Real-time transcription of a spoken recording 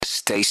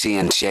Stacey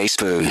and J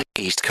Sbu,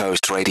 East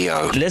Coast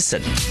Radio.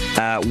 Listen,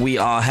 we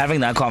are having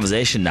that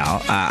conversation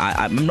now.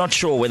 I'm not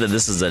sure whether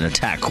this is an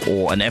attack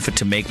or an effort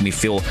to make me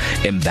feel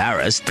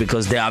embarrassed,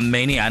 because there are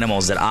many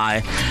animals that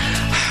I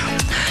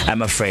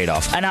am afraid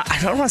of. And I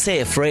don't want to say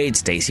afraid,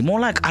 Stacey.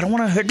 More like I don't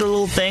want to hurt the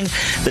little thing.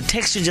 The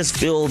texture just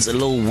feels a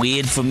little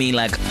weird for me.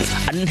 Like,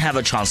 I didn't have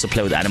a chance to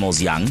play with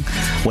animals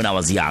when I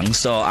was young,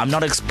 so I'm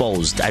not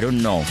exposed. I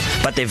don't know.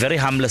 But they're very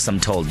harmless, I'm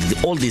told.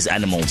 All these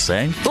animals,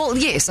 eh? Well,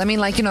 yes. I mean,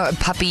 like, you know, a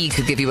puppy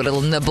could give you a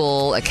little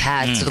nibble, a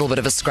cat, a little bit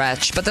of a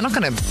scratch, but they're not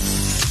going to...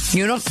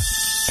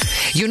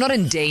 You're not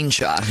in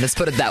danger. Let's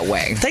put it that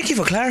way. Thank you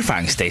for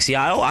clarifying, Stacey.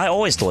 I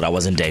always thought I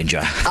was in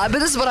danger. But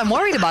this is what I'm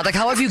worried about. Like,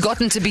 how have you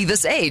gotten to be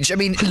this age? I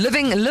mean,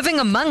 living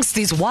amongst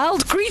these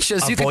wild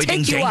creatures who can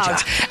take you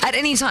out at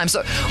any time.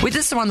 So we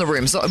just around the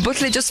room. So,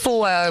 Butle, just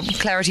for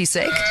clarity's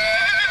sake,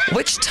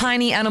 which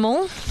tiny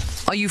animal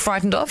are you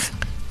frightened of?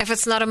 If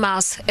it's not a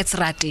mouse, it's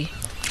ratty.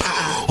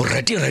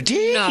 Ratty.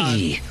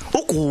 No.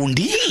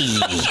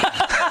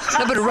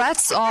 No, but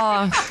rats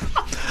are...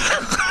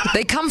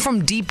 They come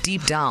from deep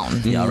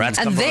down. Yeah, rats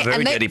come from a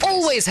very dirty place.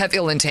 Always have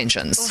ill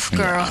intentions. Oof,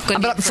 girl.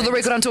 But for the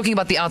record, I'm talking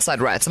about the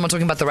outside rats. I'm not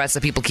talking about the rats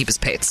that people keep as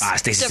pets.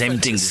 Stacey, same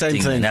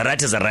thing. A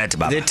rat is a rat,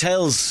 Baba. Their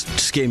tails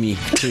scare me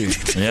too.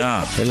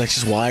 Yeah. They're like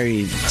just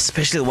wiry.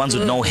 Especially the ones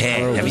with no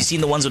hair. Have you seen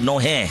the ones with no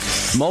hair?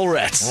 Mole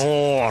rats.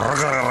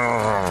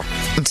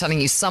 I'm telling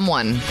you,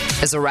 someone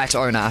is a rat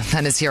owner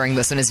and is hearing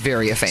this and is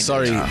very offended.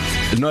 Sorry,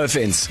 no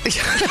offense.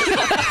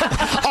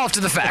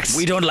 After the fact.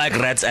 We don't like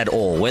rats at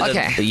all.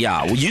 Okay.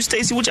 Yeah. You,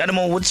 Stacey, which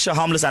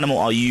harmless animal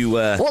are you?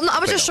 Well, no, I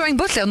was just showing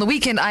Butle. On the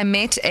weekend, I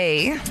met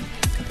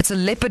it's a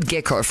leopard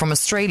gecko from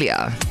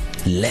Australia.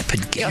 Leopard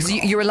gecko. Yeah, so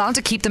you're allowed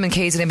to keep them in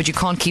KZN, but you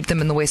can't keep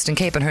them in the Western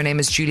Cape, and her name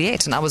is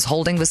Juliet, and I was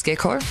holding this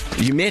gecko.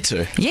 You met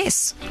her?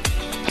 Yes.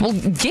 Well,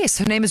 yes,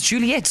 her name is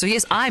Juliet, so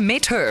yes, I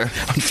met her.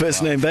 On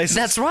first name basis?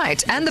 That's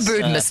right. And the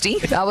bird Misty.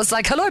 I was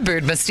like, hello,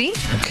 bird Misty.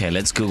 Okay,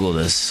 let's Google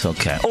this.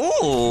 Okay.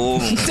 Oh!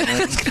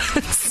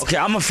 Okay,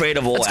 I'm afraid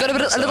of all It's got a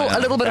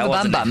little bit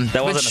of a bum,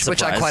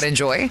 which I quite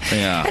enjoy.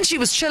 Yeah. And she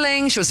was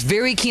chilling. She was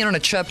very keen on a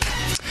chip.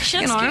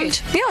 She's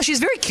cute. Yeah, she's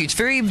very cute.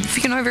 Very,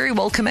 very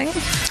welcoming.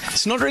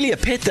 It's not really a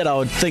pet that I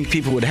would think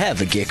people would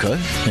have, a gecko.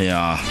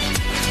 Yeah.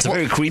 It's a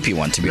very creepy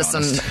one, to be honest.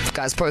 Listen,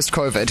 guys,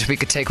 post-COVID, we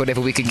could take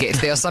whatever we could get.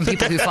 There are some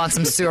people who found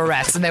some sewer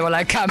rats and they were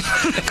like, come,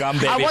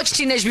 baby. I watched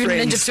Teenage Mutant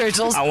Ninja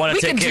Turtles. I want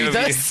to take care of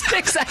you.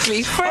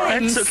 Exactly. All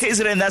right, so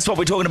KZN, that's what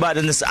we're talking about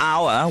in this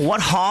hour.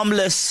 What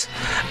harmless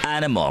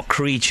animal,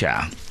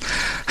 creature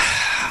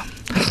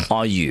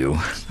are you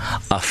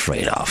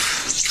afraid of?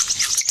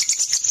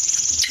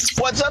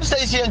 What's up,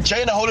 Stacey and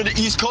Jane? I hold it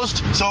the East Coast,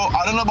 so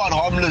I don't know about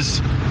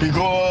harmless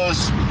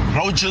because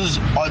roaches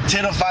are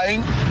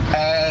terrifying,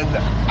 and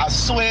I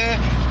swear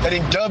that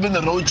in Durban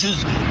the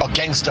roaches are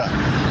gangster.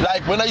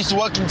 Like when I used to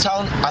work in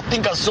town, I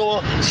think I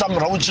saw some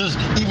roaches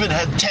even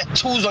had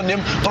tattoos on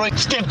them throwing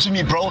step to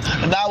me, bro,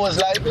 and I was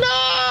like,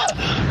 nah.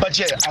 But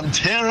yeah, I'm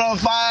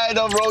terrified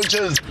of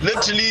roaches.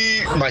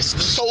 Literally, my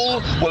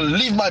soul will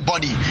leave my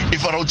body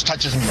if a roach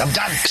touches me. I'm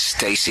done.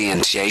 Stacey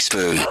and J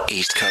Sbu,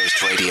 East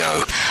Coast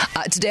Radio.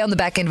 Today on the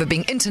back end of it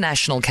being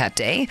International Cat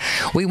Day,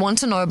 we want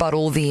to know about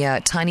all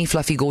the tiny,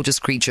 fluffy, gorgeous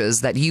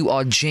creatures that you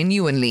are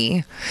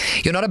genuinely,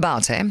 you're not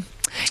about, eh?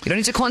 You don't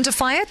need to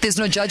quantify it. There's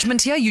no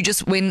judgment here. You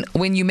just, when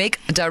you make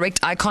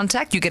direct eye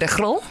contact, you get a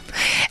grill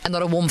and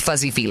not a warm,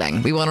 fuzzy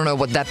feeling. We want to know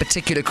what that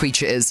particular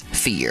creature is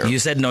for you. You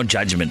said no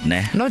judgment,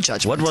 ne? No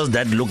judgment. What was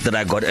that look that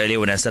I got earlier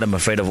when I said I'm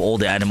afraid of all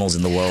the animals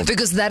in the world?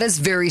 Because that is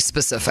very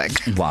specific.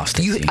 Wow,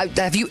 Stacey.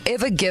 Have you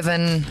ever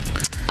given,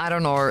 I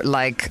don't know,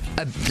 like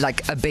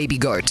a baby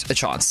goat a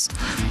chance?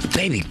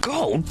 Baby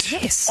goat?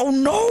 Yes. Oh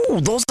no,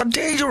 those are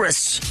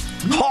dangerous.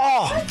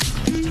 Oh,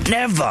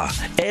 never.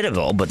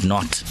 Edible, but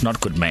not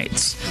good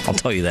mates. I'll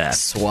tell you that.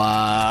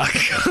 Swag.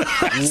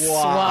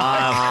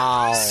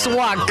 Wow.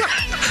 Swag.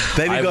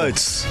 Baby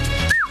goats.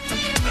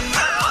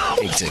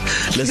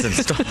 Listen,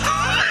 stop.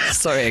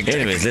 Sorry.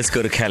 Anyways, let's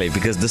go to Callie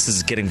because this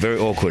is getting very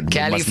awkward.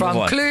 Callie from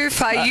Kloof,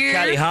 how are you?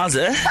 Callie, how's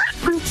it?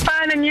 I'm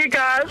fine, and you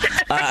guys?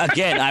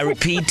 Again, I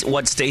repeat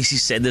what Stacey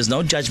said. There's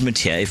no judgment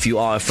here. If you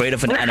are afraid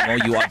of an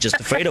animal, you are just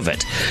afraid of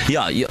it.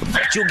 Yeah,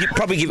 she'll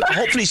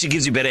hopefully she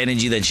gives you better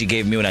energy than she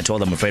gave me when I told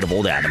her I'm afraid of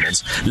all the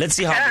animals. Let's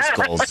see how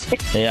this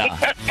goes. Yeah.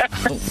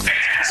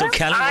 So,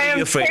 Callie, what are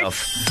you afraid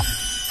of?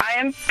 I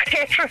am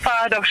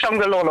petrified of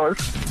shongololos.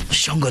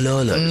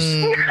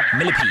 Shongololos.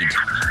 Millipede.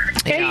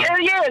 Yeah.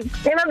 Yes,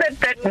 you know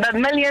that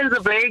millions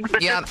of legs,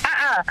 but yeah.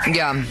 just,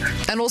 Yeah.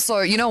 And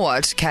also, you know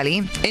what,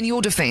 Callie? In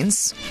your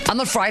defense, I'm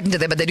not frightened of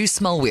them, but they do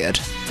smell weird.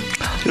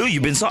 Oh,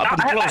 you've been so up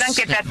and close. I don't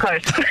get that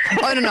close.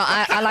 Oh no,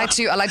 I like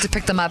to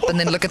pick them up and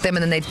then look at them,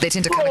 and then they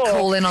tend to kind of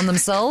crawl in on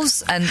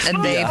themselves, and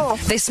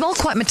they smell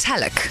quite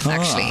metallic,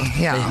 actually.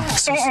 Yeah.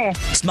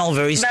 Smell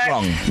very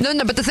strong. No,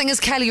 but the thing is,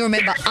 Callie, you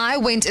remember, I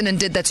went in and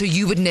did that so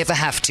you would never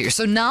have to.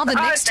 So now the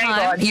next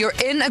time you're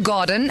in a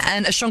garden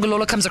and a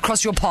shongololo comes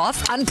across your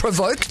path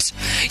unprovoked,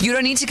 you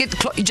don't need to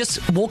you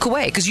just walk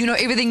away because you know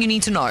everything you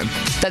need to know.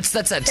 That's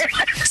it.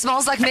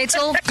 Smells like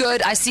metal.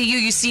 Good. I see you.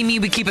 You see me.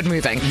 We keep it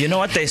moving. You know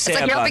what they say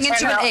it's like about jumping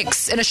against your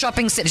ex in a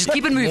shopping center. Just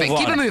keep it moving. Move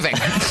Keep on. it moving.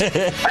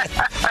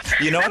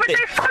 You know No, what? but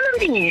they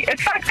follow me.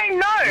 It's like they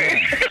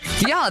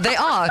know. Yeah, they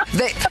are.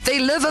 They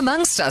live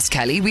amongst us,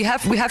 Callie. We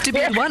have to be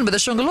at one with the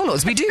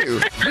Shongololos. We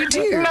do. We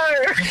do. No.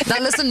 Now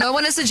listen, no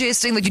one is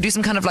suggesting that you do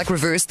some kind of like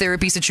reverse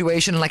therapy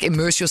situation and like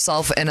immerse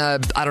yourself in a,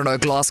 I don't know,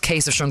 glass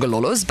case of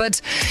Shongololos,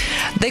 but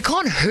they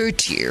can't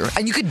hurt you.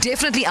 And you could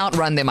definitely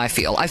outrun them, I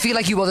feel. I feel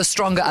like you are the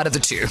stronger out of the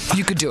two.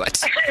 You could do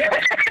it.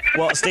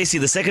 Well, Stacey,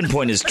 the second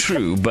point is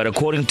true, but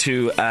according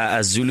to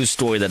a Zulu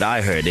story that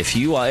I heard, if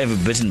you are ever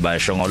bitten by a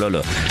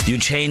shongololo, you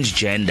change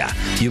gender.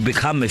 You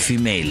become a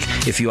female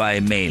if you are a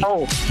male.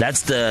 Oh.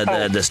 That's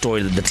the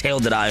story, the tale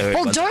that I heard.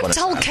 Well, once upon don't a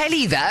tell time.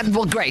 Kelly that.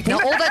 Well, great. Now,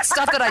 all that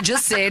stuff that I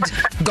just said,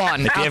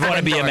 gone. If you ever want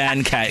to be a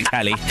man,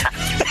 Callie,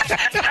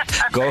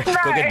 go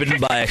get bitten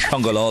by a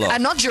shongololo.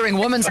 And not during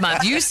Women's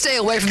Month. You stay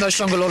away from those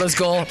Shongololos,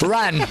 girl.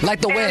 Run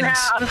like the wind. Yeah,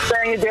 I'm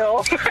saying a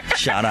deal.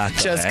 Shout out.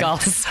 Cheers,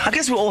 girls. I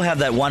guess we all have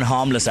that one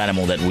harmless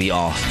animal that we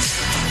are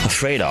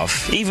afraid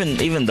of,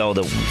 even though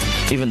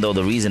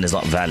the reason is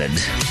not valid.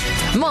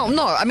 Well,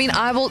 no. I mean,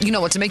 I will, you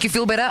know what, to make you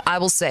feel better, I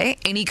will say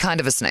any kind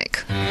of a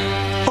snake.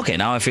 Okay,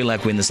 now I feel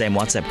like we're in the same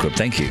WhatsApp group.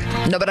 Thank you.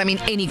 No, but I mean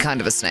any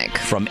kind of a snake.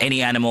 From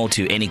any animal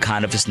to any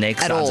kind of a snake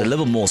At sounds all. a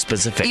little more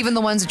specific. Even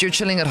the ones that you're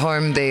chilling at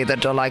home there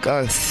that are like,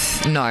 oh,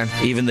 no.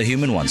 Even the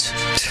human ones.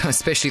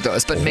 Especially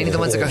those, but mainly the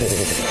ones that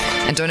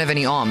go and don't have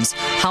any arms.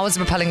 How is it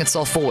propelling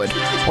itself forward?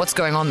 What's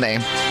going on there?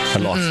 A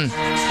lot.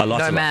 A lot.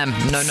 No, ma'am.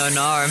 No.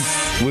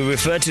 We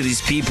refer to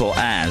these people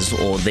as,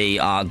 or they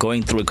are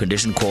going through a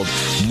condition called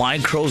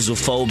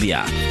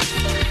microzoophobia.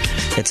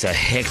 It's a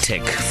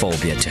hectic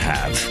phobia to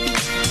have.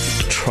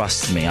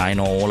 Trust me, I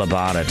know all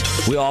about it.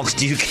 We asked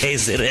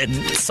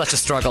UKZN. Such a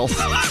struggle.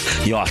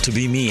 You ought to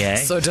be me, eh?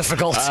 So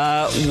difficult.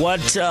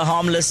 What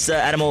harmless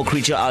animal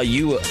creature are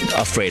you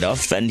afraid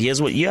of? And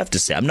here's what you have to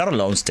say. I'm not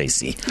alone,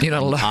 Stacey. You're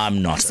not alone.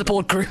 I'm not.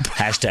 Support group.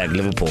 Hashtag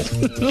Liverpool.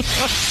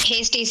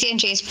 Hey Stacey and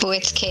J Sbu,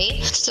 it's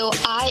Kay. So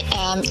I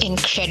am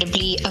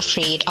incredibly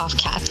afraid of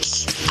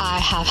cats. I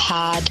have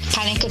had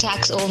panic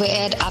attacks over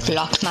it. I've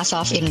locked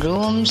myself in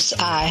rooms.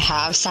 I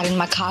have sat in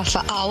my car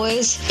for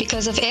hours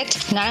because of it.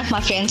 None of my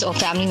friends or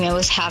family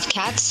members have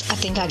cats. I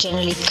think I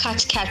generally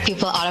cut cat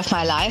people out of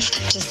my life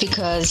just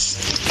because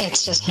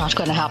it's just not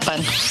going to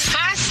happen.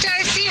 Hi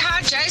Stacey,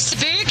 hi J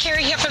Sbu,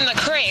 Kerry here from the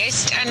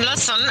Crest. And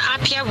listen,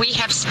 up here we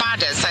have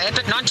spiders, eh?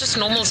 But not just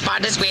normal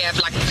spiders, we have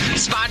like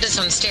spiders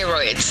on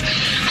steroids.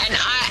 And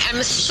I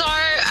am so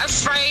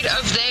afraid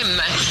of them.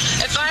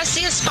 If I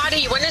see a spider,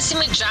 you want to see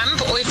me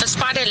jump, or if a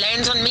spider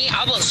lands on me,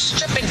 I will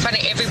strip in front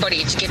of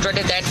everybody to get rid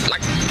of that,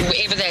 like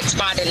wherever that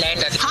spider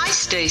landed. Hi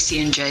Stacey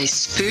and J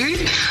Sbu.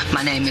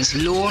 My name is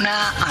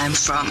Lorna. I'm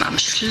from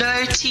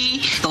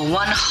Schlote. The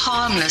one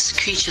harmless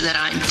creature that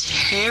I'm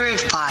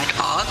terrified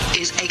of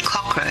is a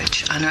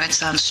cockroach. I know it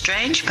sounds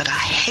strange, but I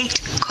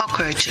hate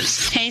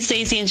cockroaches. Hey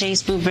Stacey and J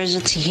Sbu,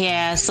 Bridget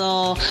here.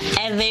 So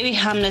a very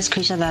harmless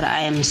creature that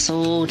I am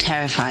so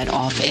terrified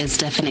of is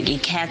definitely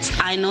cats.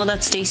 I know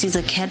that Stacey's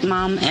a cat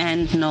mom,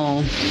 and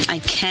no, I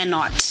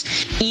cannot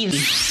even.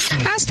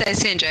 Hi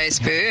Stacey and J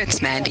Sbu,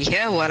 it's Mandy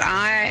here. What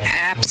I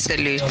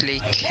absolutely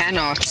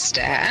cannot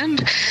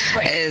stand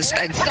is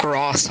a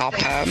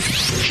grasshopper.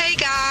 Hey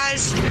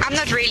guys, I'm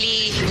not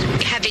really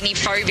have any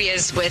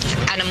phobias with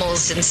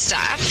animals and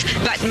stuff,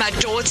 but my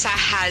daughter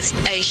has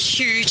a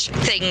huge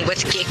thing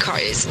with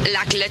geckos.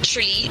 Like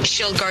literally,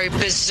 she'll go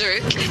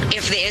berserk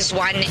if there's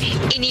one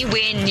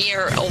anywhere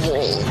near a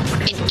wall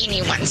in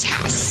anyone's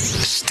house.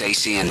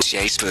 Stacey and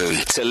J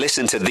Sbu. To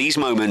listen to these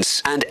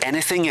moments and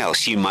anything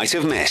else you might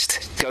have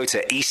missed, go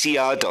to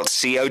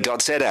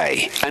ecr.co.za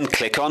and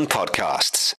click on podcasts.